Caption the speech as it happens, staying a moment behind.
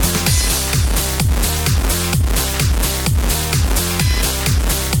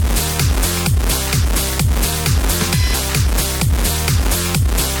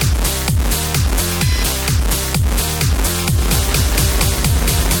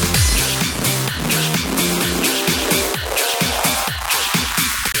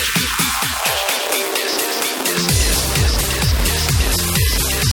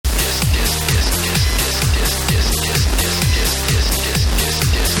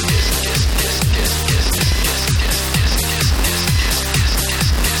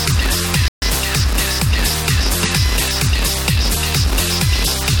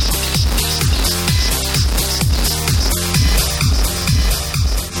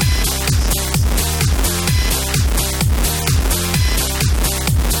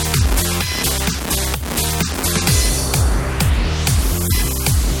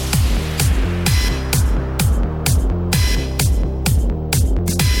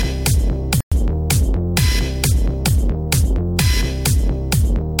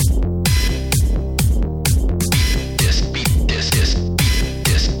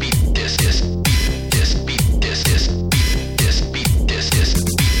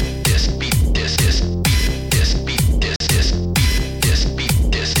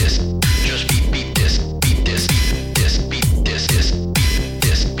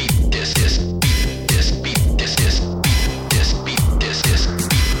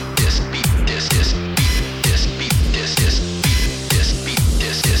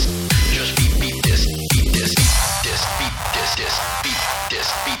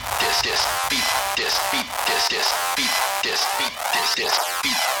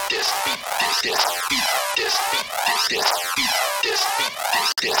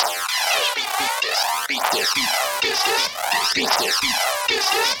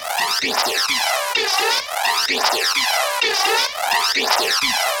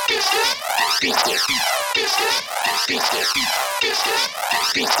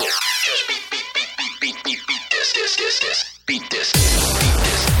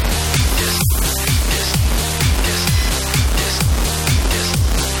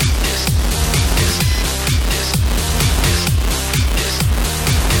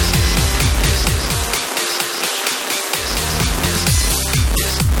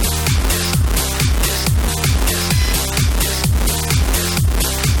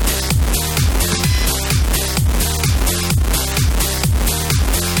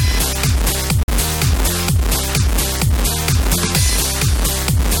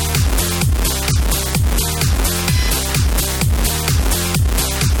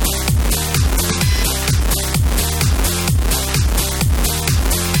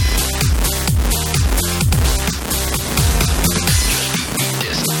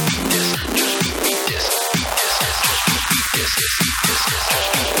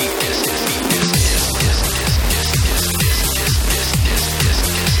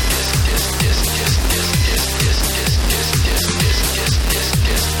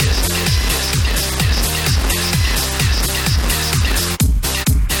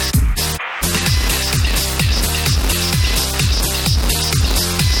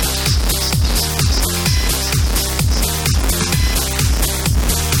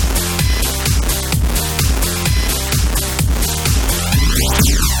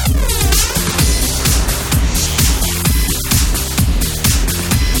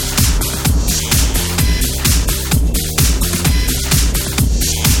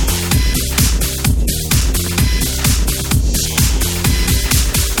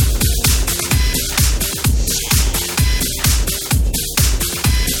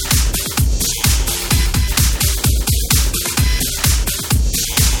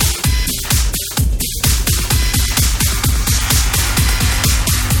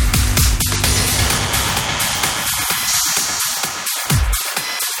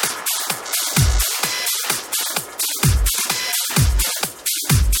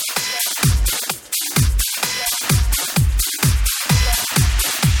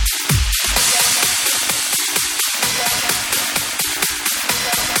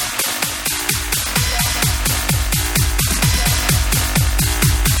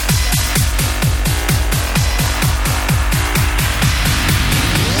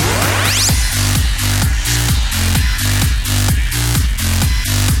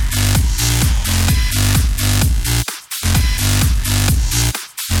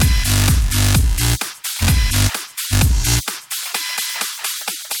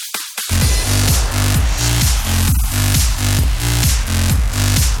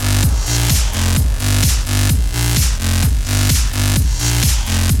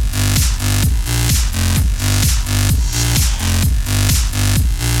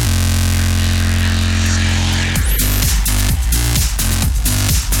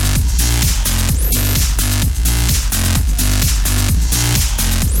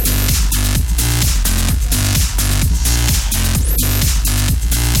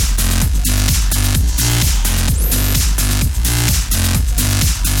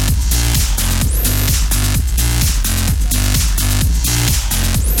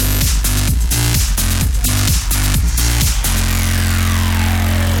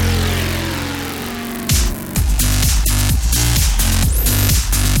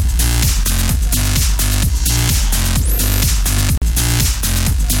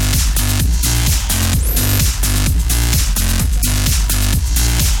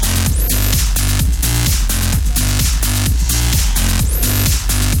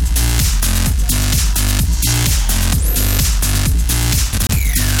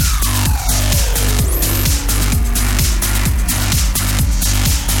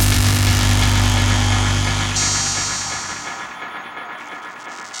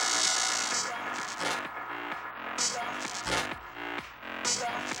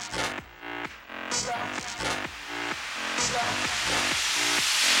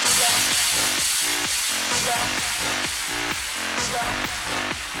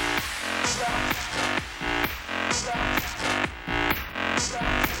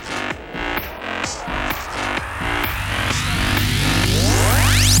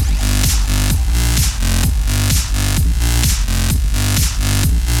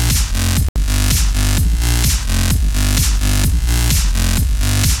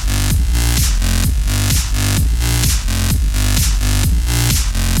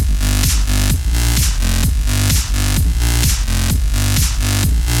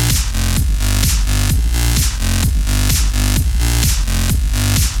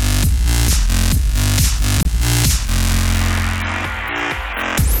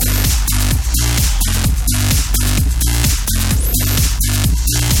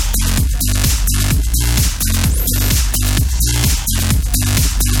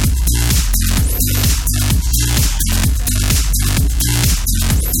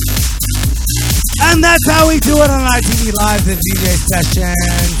And that's how we do it on ITV Live, the DJ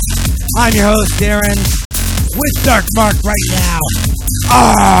sessions. I'm your host, Darren, with Dark Mark right now.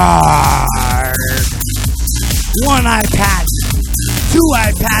 Arrgh. One eye patch, two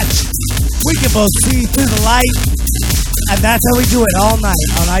eye patch. We can both see through the light. And that's how we do it all night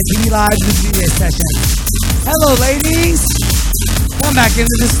on ITV Live, the DJ sessions. Hello, ladies. Come back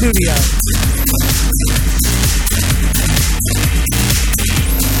into the studio.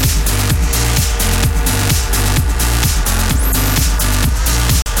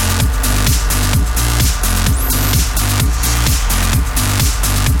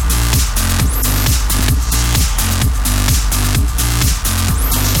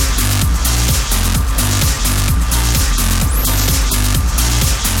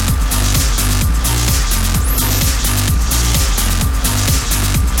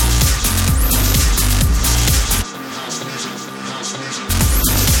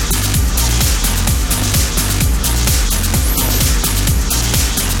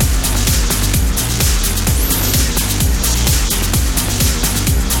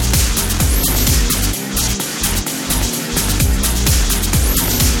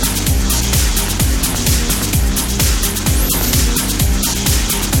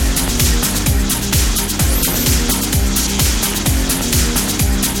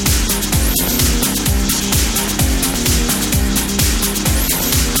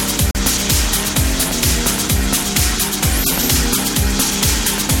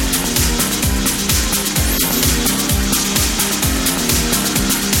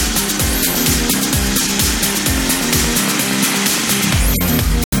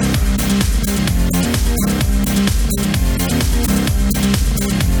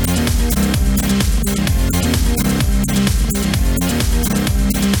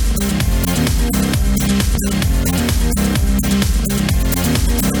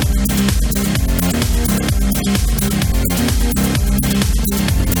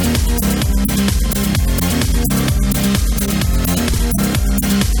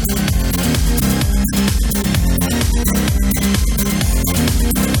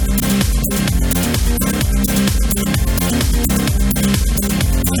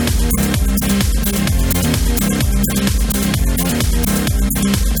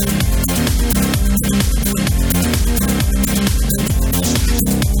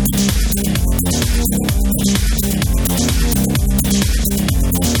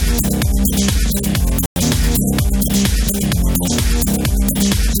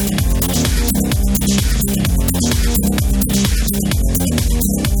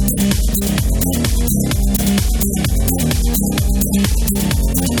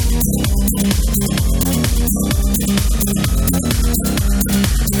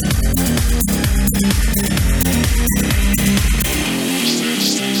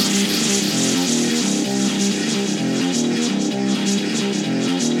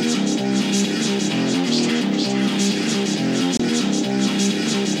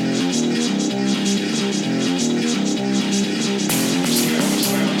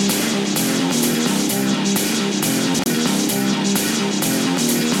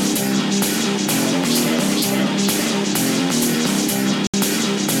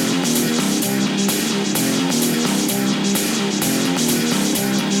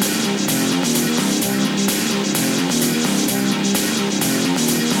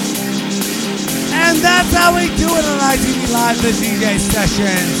 That's how we do it on ITV Live, the DJ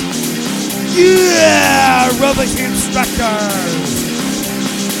sessions. Yeah, aerobics instructors.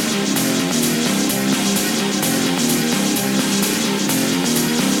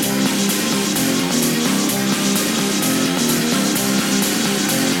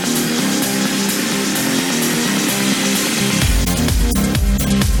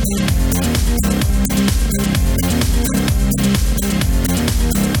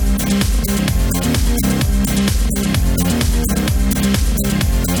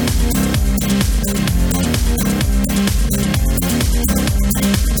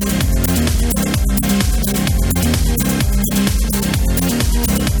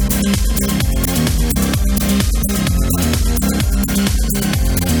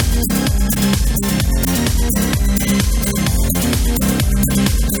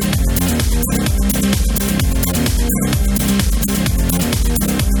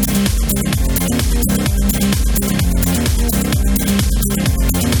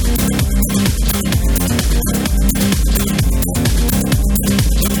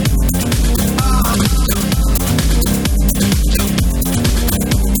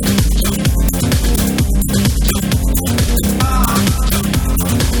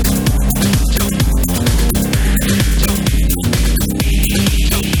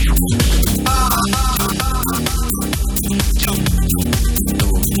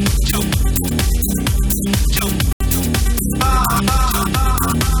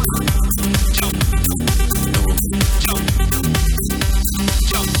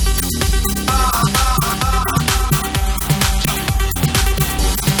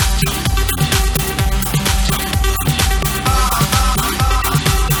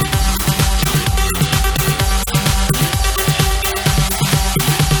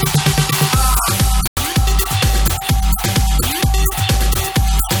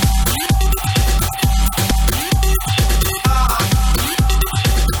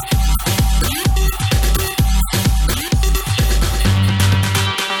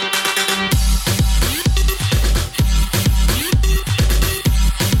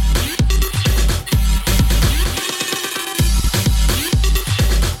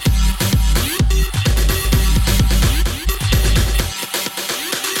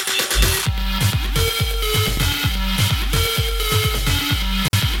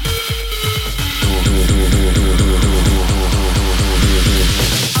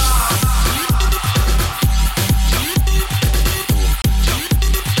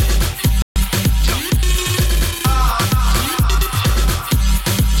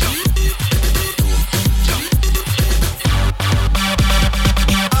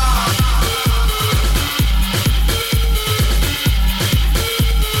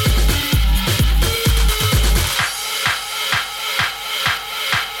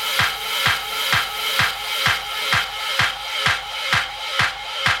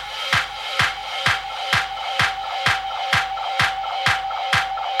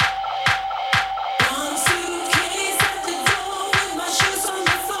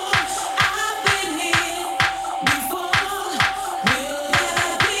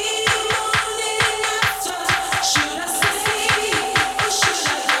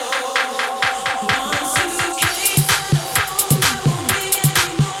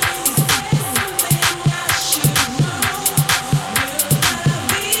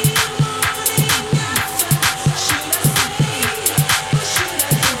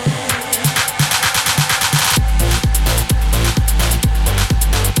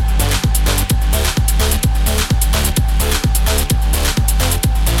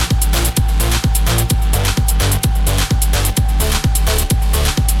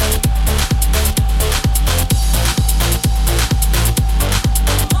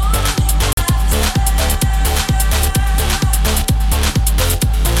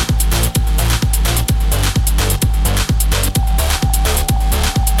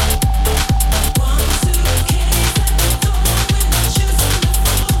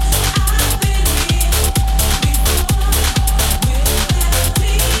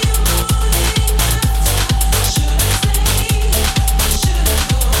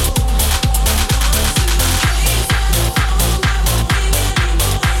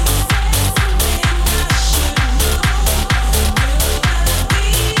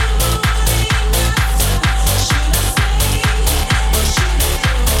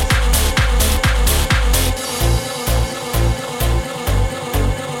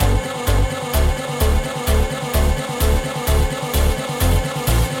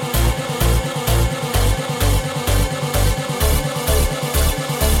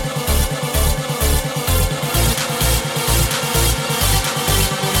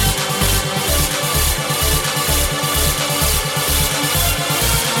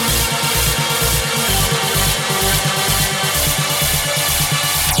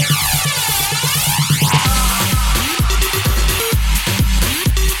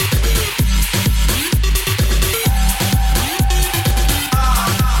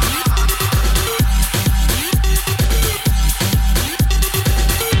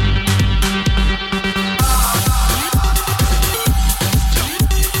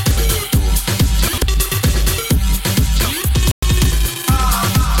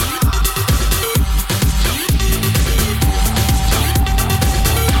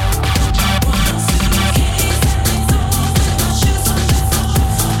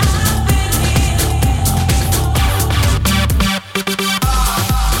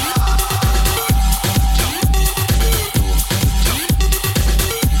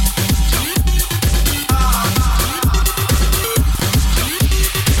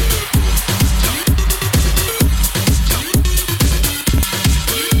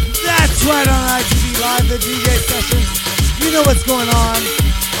 going on.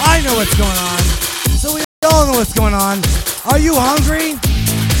 I know what's going on. So we all know what's going on. Are you hungry?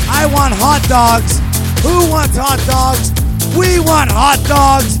 I want hot dogs. Who wants hot dogs? We want hot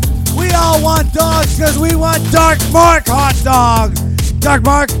dogs. We all want dogs because we want Dark Mark hot dogs. Dark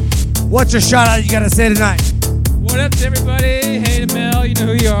Mark, what's your shout out you gotta say tonight? What up to everybody? Hey to Mel, you know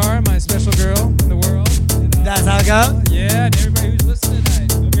who you are, my special girl in the world. And, that's how it goes? Yeah, and everybody who's listening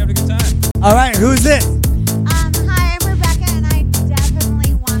tonight. Hope you're having a good time. All right, who's this? Hi, I'm Rebecca, and I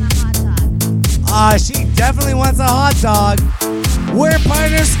definitely want a hot dog. She definitely wants a hot dog. We're in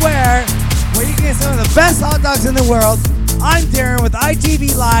Pioneer Square, where you can get some of the best hot dogs in the world. I'm Darren with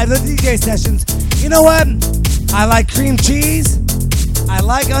ITV Live, the DJ sessions. You know what? I like cream cheese, I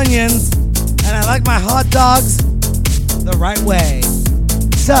like onions, and I like my hot dogs the right way.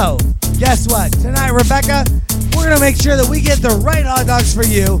 So, guess what? Tonight, Rebecca, we're going to make sure that we get the right hot dogs for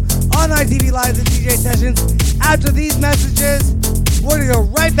you on ITV Live, the DJ sessions. After these messages, we're going to go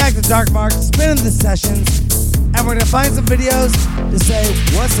right back to Dark Mark, spinning the sessions, and we're going to find some videos to say,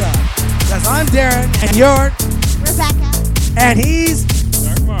 what's up? Because I'm Darren, and you're Rebecca. And he's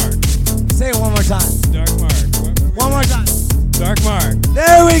Dark Mark. Say it one more time. Dark Mark. One more time. Dark Mark.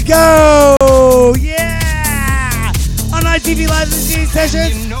 There we go. Yeah. On ITV Live the DJ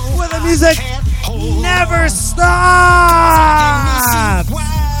sessions, where the music never stops.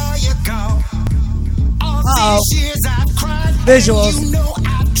 Uh-oh. Visuals. You know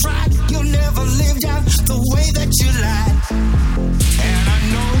I've tried. You'll never live down the way that you lied. And I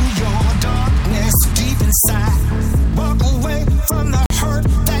know your darkness deep inside. Walk away from the hurt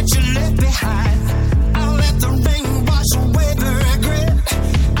that you left behind. I'll let the rain wash away the regret.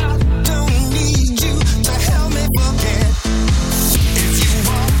 I don't need you to help me forget. If you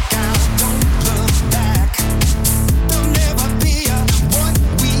walk out, don't look back. There'll never be a what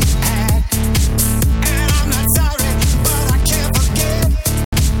we had. And I'm not sorry, but I can't forget.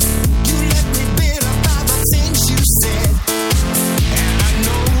 You left me bitter by the things you said. And I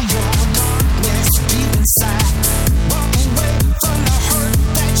know your darkness deep inside. Walk away from the hurt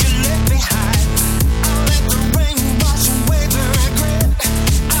that you left behind. I'll let the rain wash away the regret.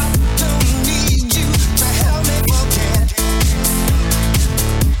 I don't need you to help me forget.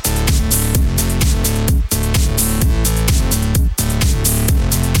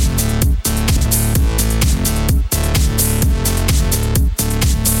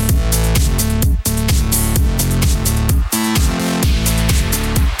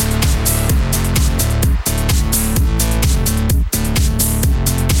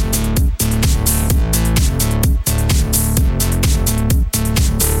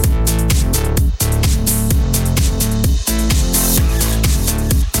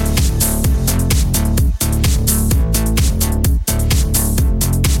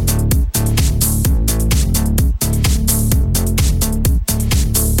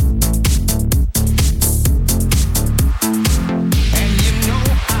 And you know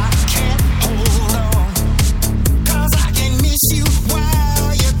I can't hold on, 'cause I can miss you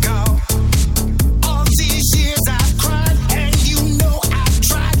while you're gone. All these years I've cried, and you know I've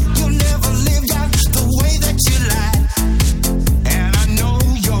tried. You'll never live down the way that you lied. And I know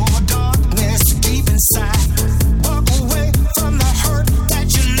your darkness deep inside. Walk away from the hurt that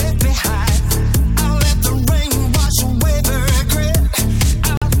you left behind. I'll let the rain wash away the regret.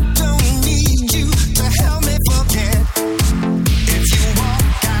 I don't need you to help me forget. If you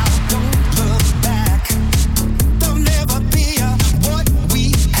walk out, don't look back. There'll never be a what we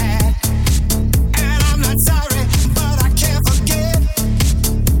had. And I'm not sorry, but I can't forget.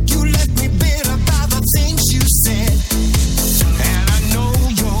 You left me bitter by the things you said. And I know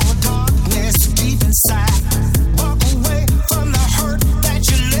your darkness deep inside. Walk away from the hurt that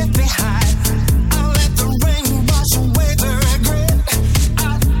you left behind. I'll let the rain wash away the regret.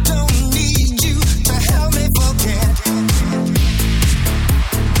 I don't need you to help me forget.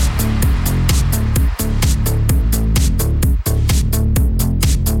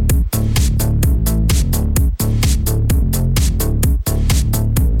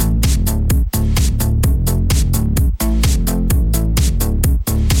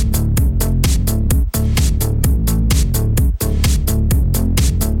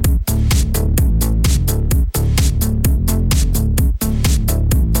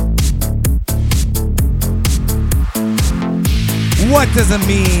 What does it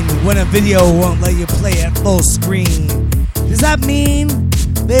mean when a video won't let you play at full screen? Does that mean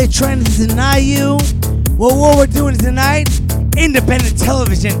they're trying to deny you? Well, what we're doing tonight, independent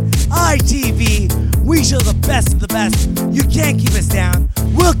television, ITV, we show the best of the best. You can't keep us down.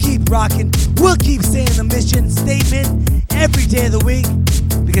 We'll keep rocking. We'll keep saying the mission statement every day of the week.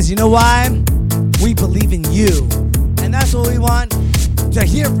 Because you know why? We believe in you. And that's what we want to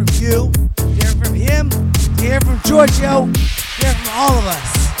hear from you, to hear from him, to hear from Giorgio, to hear from all of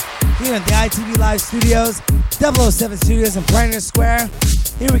us here at the ITV Live Studios, 007 Studios in Pioneer Square.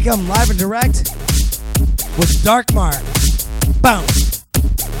 Here we come live and direct with Dark Mark. Boom.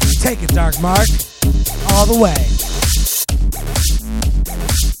 Take it, Dark Mark. All the way.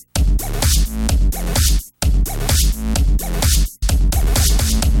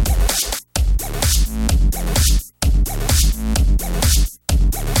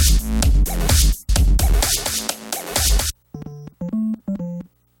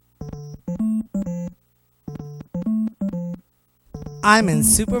 I'm in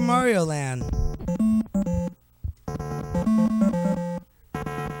Super Mario Land.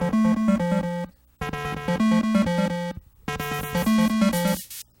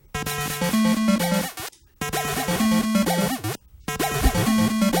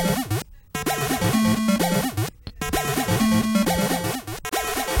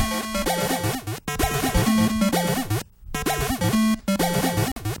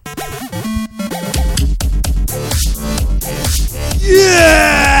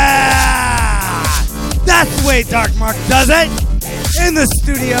 That's the way Dark Mark does it. In the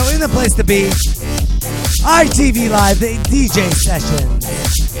studio, in the place to be. ITV Live, the DJ sessions.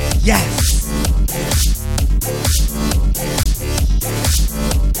 Yes.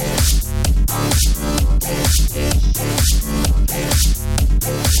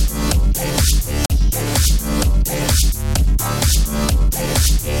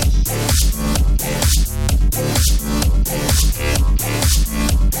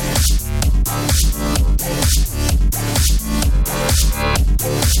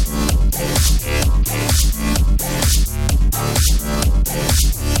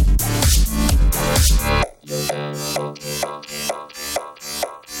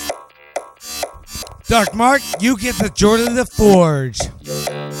 Dark Mark, you get the Jordan the Forge.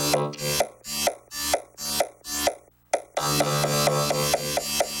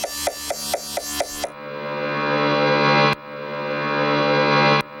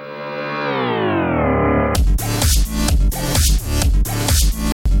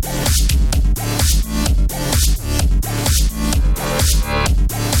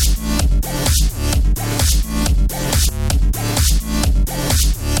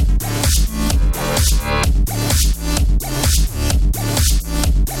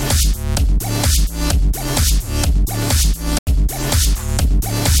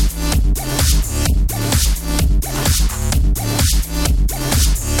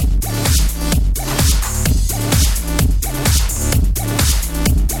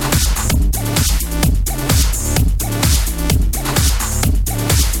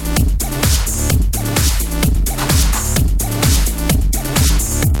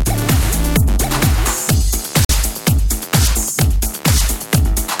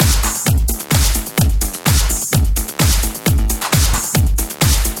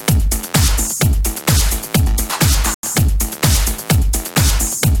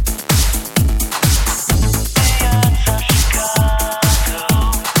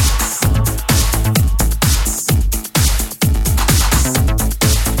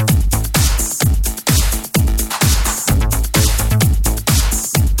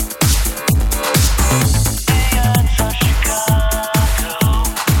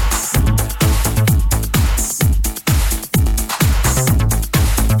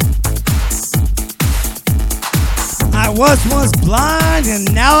 Was blind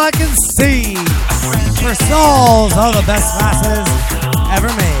and now I can see. For souls, all the best classes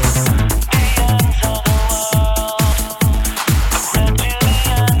ever made.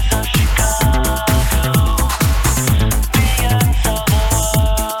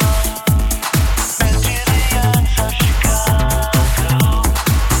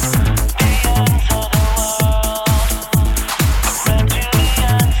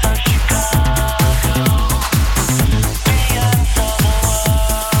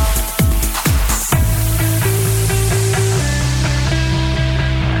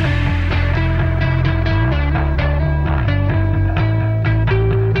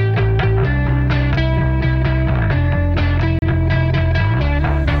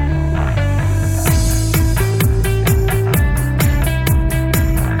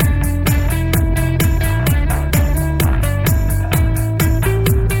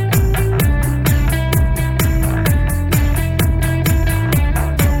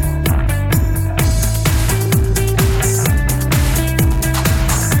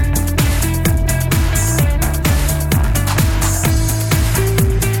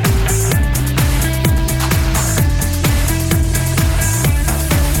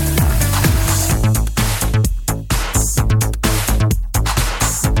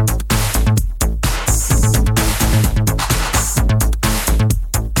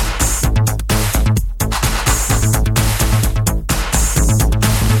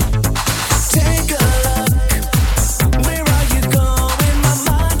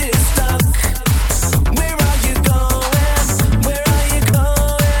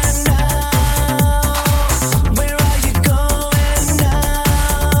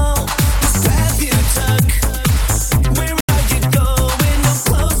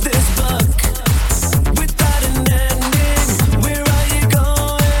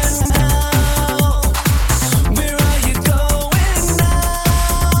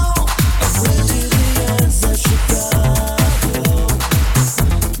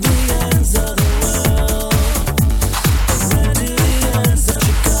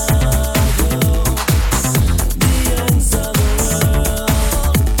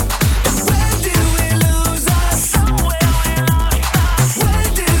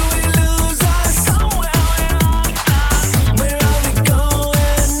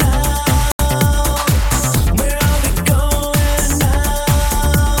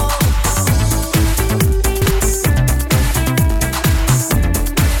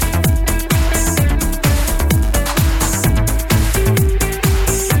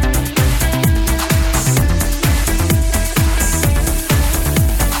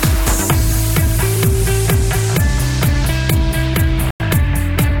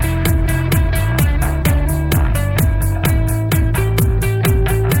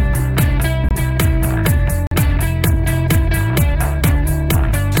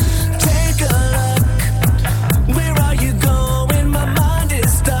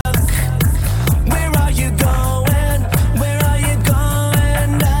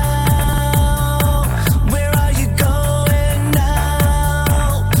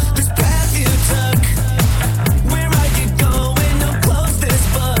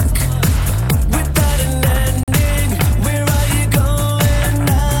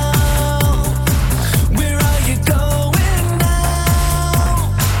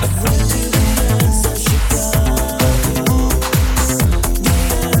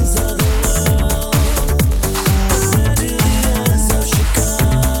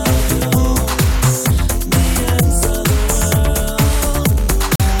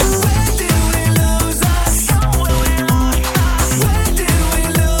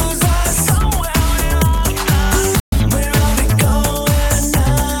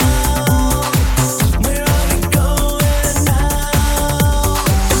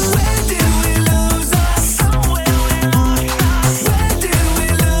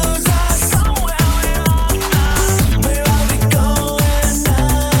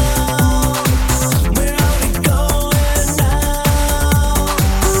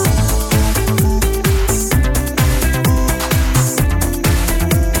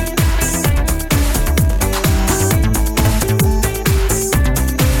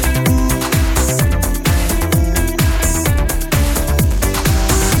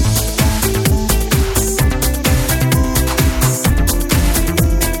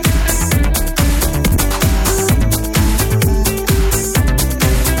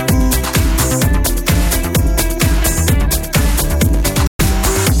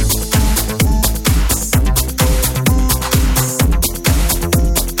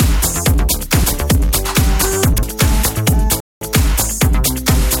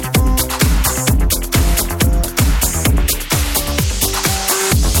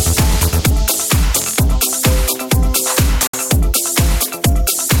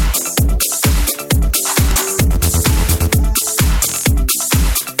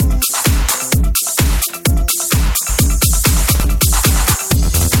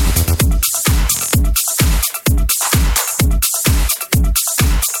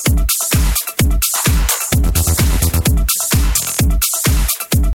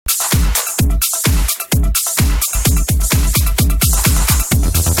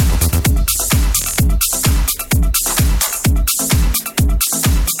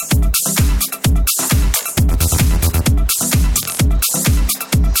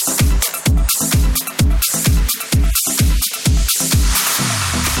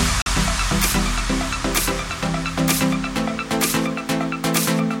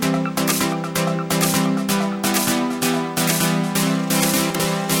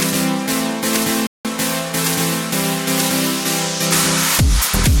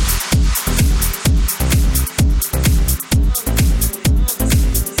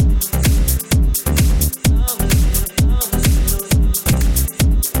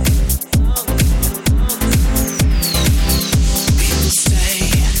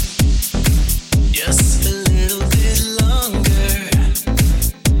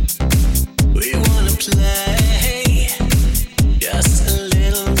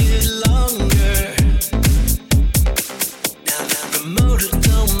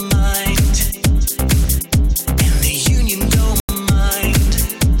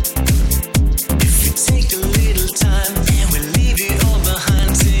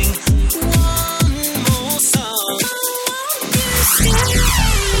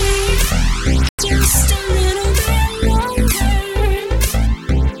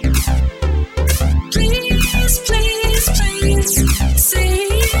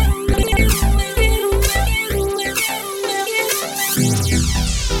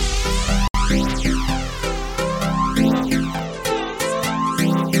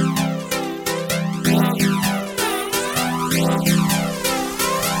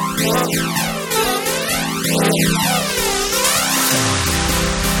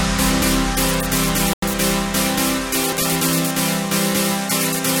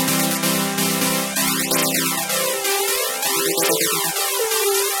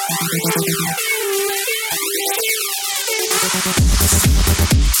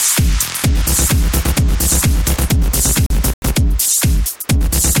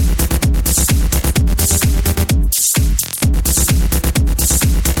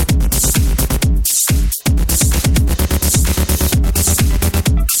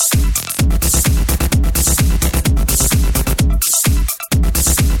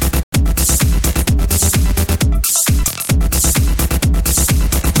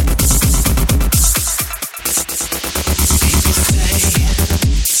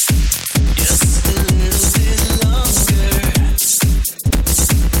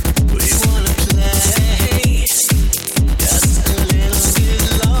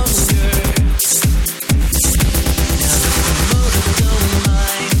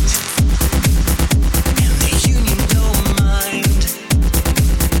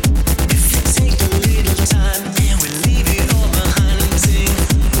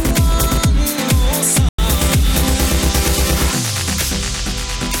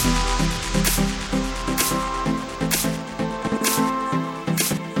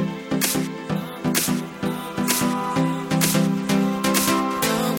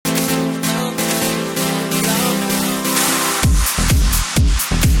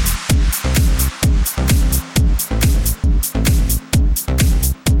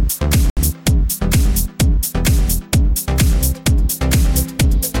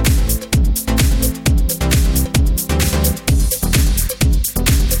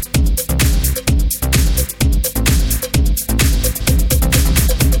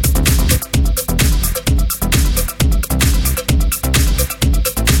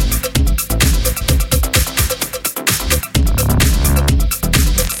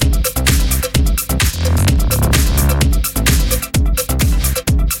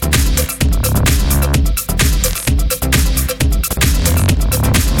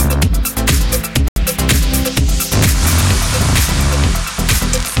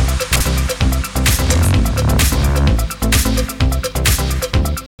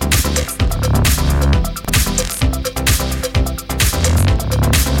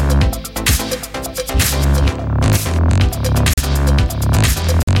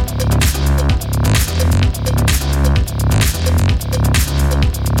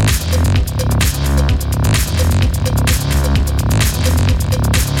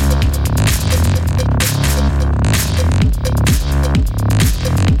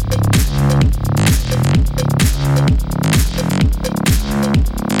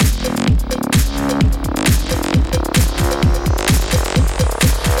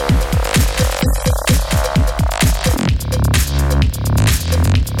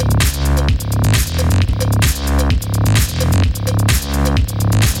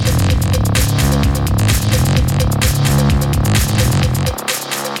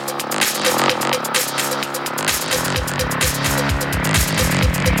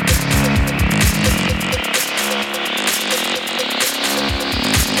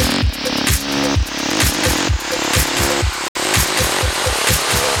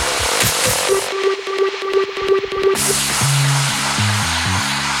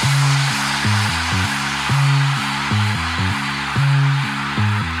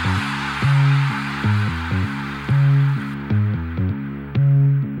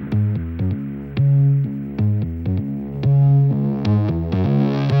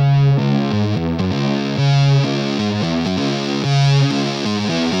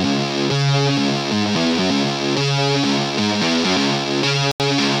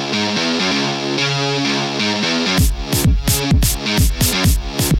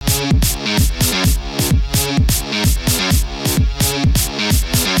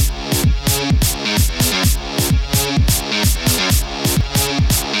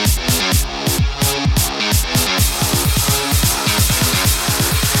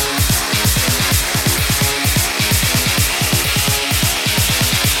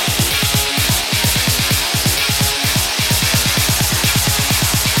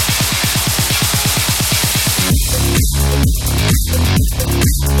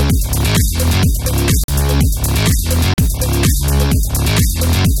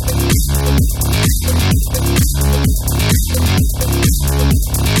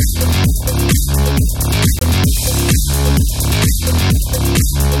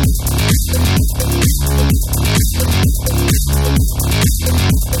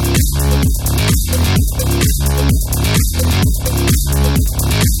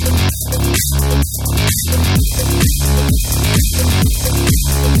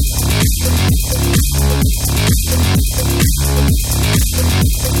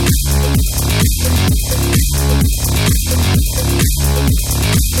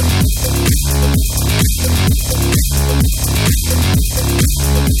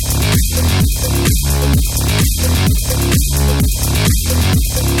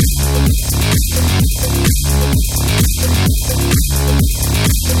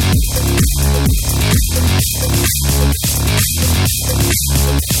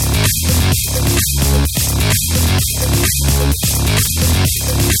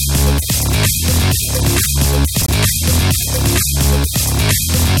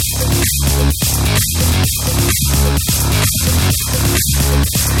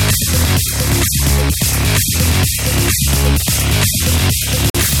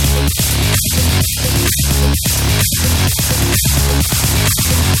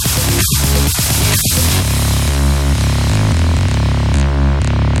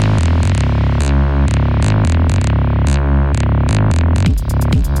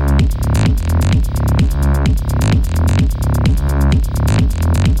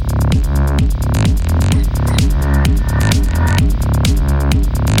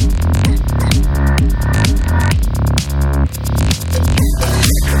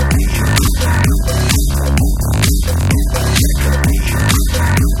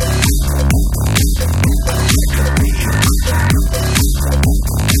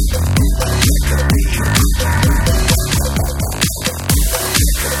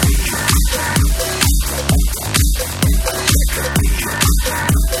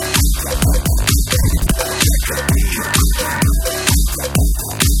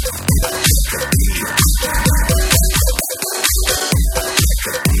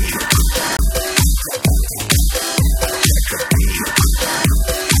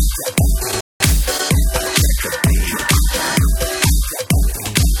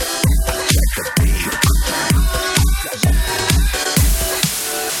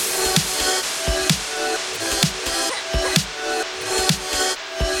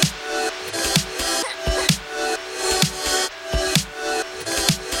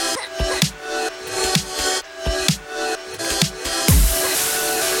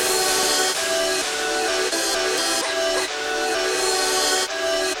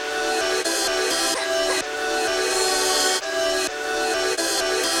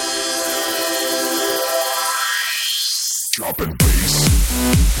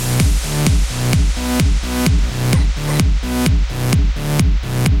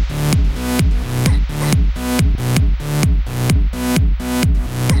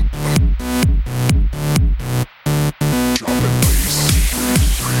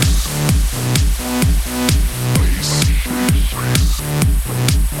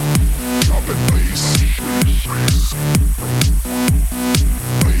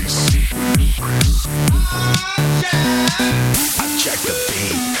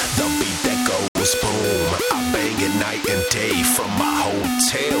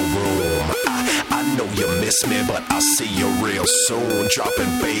 miss me, but I'll see you real soon.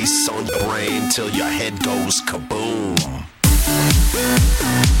 Dropping bass on your brain till your head goes kaboom.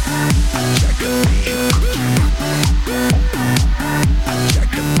 Check the beat.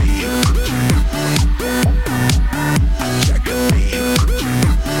 Check the beat. Check the beat.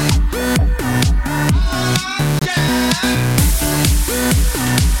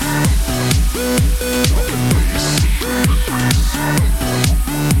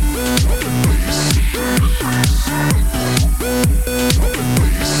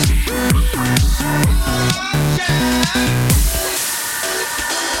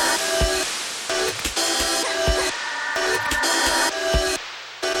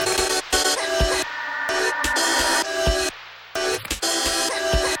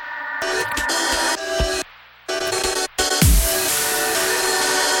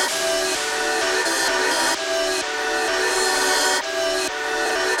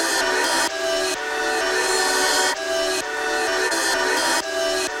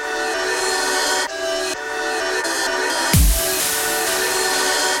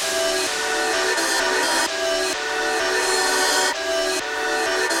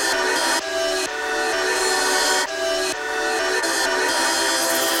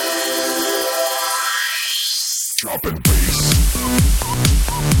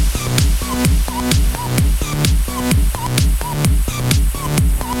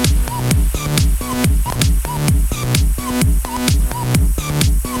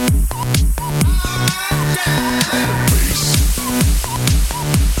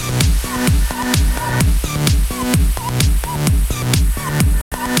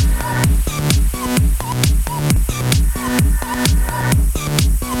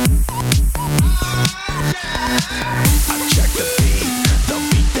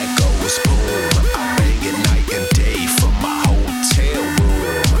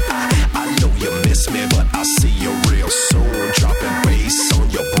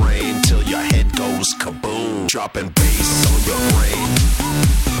 Dropping bass on your brain.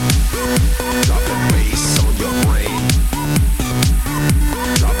 Dropping bass on your brain.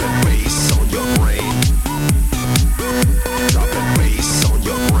 Dropping bass on your brain. Dropping bass on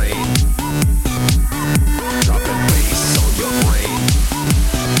your brain. Dropping bass on your brain.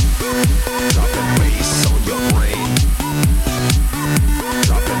 Dropping bass on your brain.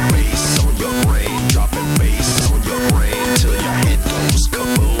 Dropping bass on your brain. Dropping bass on your brain till your head goes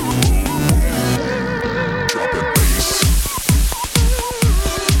kaboom.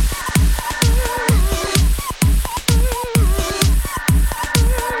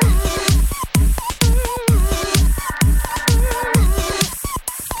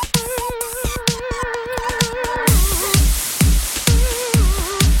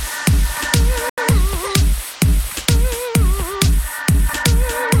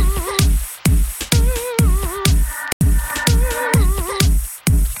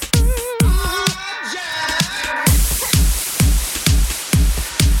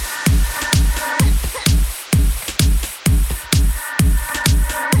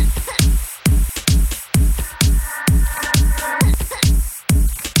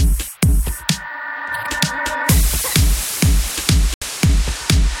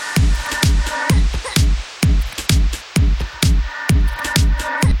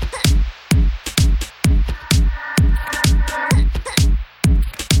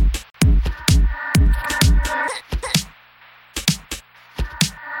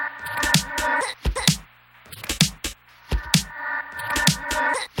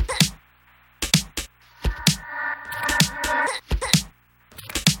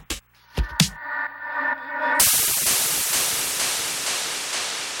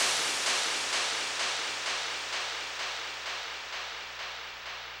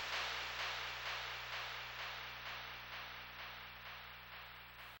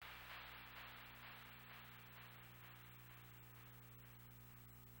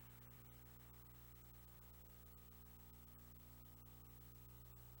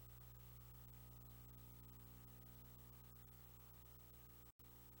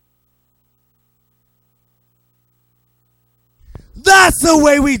 That's the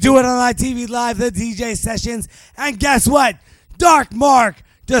way we do it on ITV Live, the DJ sessions. And guess what? Dark Mark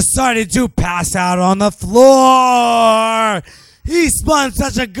decided to pass out on the floor. He spun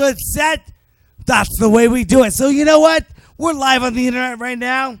such a good set. That's the way we do it. So you know what? We're live on the internet right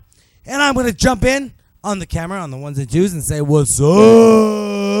now. And I'm going to jump in on the camera, on the ones and twos, and say, what's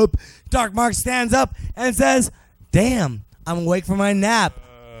up? Dark Mark stands up and says, damn, I'm awake from my nap.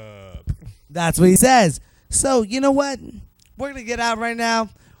 That's what he says. So you know what? We're going to get out right now.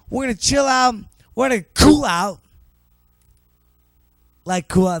 We're going to chill out. We're going to cool out. Like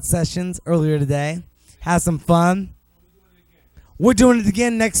cool out sessions earlier today. have some fun. We're doing it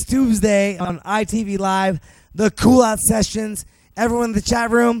again next Tuesday on ITV Live, the Cool Out Sessions. Everyone in the chat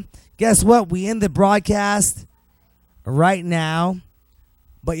room, guess what? We end the broadcast right now.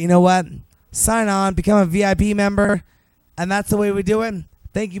 But you know what? Sign on, become a VIP member, and that's the way we do it.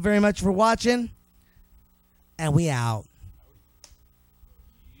 Thank you very much for watching, and we out.